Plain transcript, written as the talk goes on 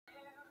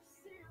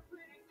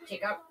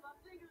Jacob.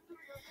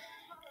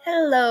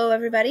 Hello,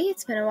 everybody.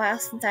 It's been a while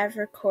since I've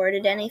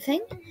recorded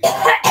anything.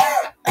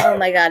 Oh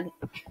my god.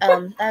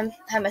 I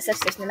have my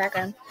stepsister in the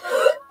background.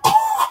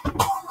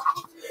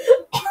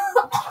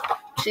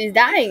 She's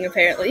dying,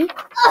 apparently.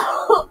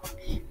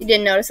 You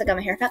didn't notice I got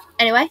my haircut.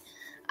 Anyway,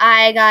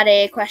 I got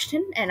a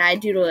question, and I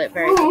doodled it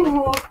very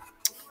quickly.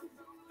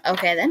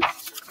 Okay, then.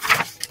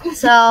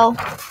 So,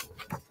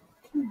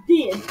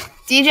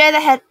 DJ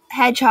the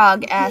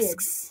Hedgehog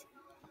asks,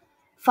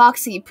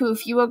 Foxy,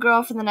 poof, you a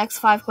girl for the next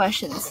 5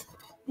 questions.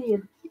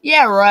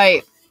 Yeah,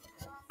 right.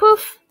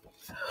 Poof.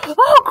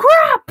 Oh,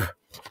 crap!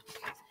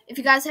 If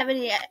you guys have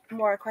any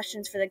more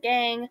questions for the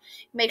gang,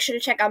 make sure to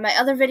check out my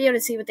other video to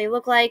see what they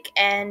look like,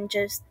 and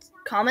just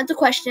comment the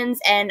questions,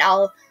 and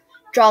I'll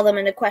draw them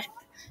in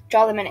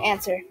an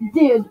answer.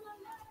 Dude.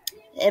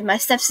 And my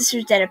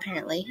stepsister's dead,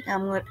 apparently.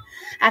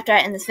 After I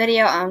end this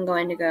video, I'm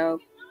going to go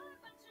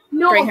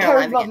bring her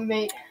alive again.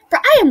 Me.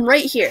 But I am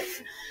right here.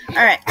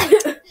 All right.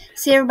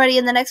 See everybody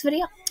in the next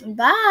video.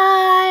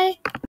 Bye.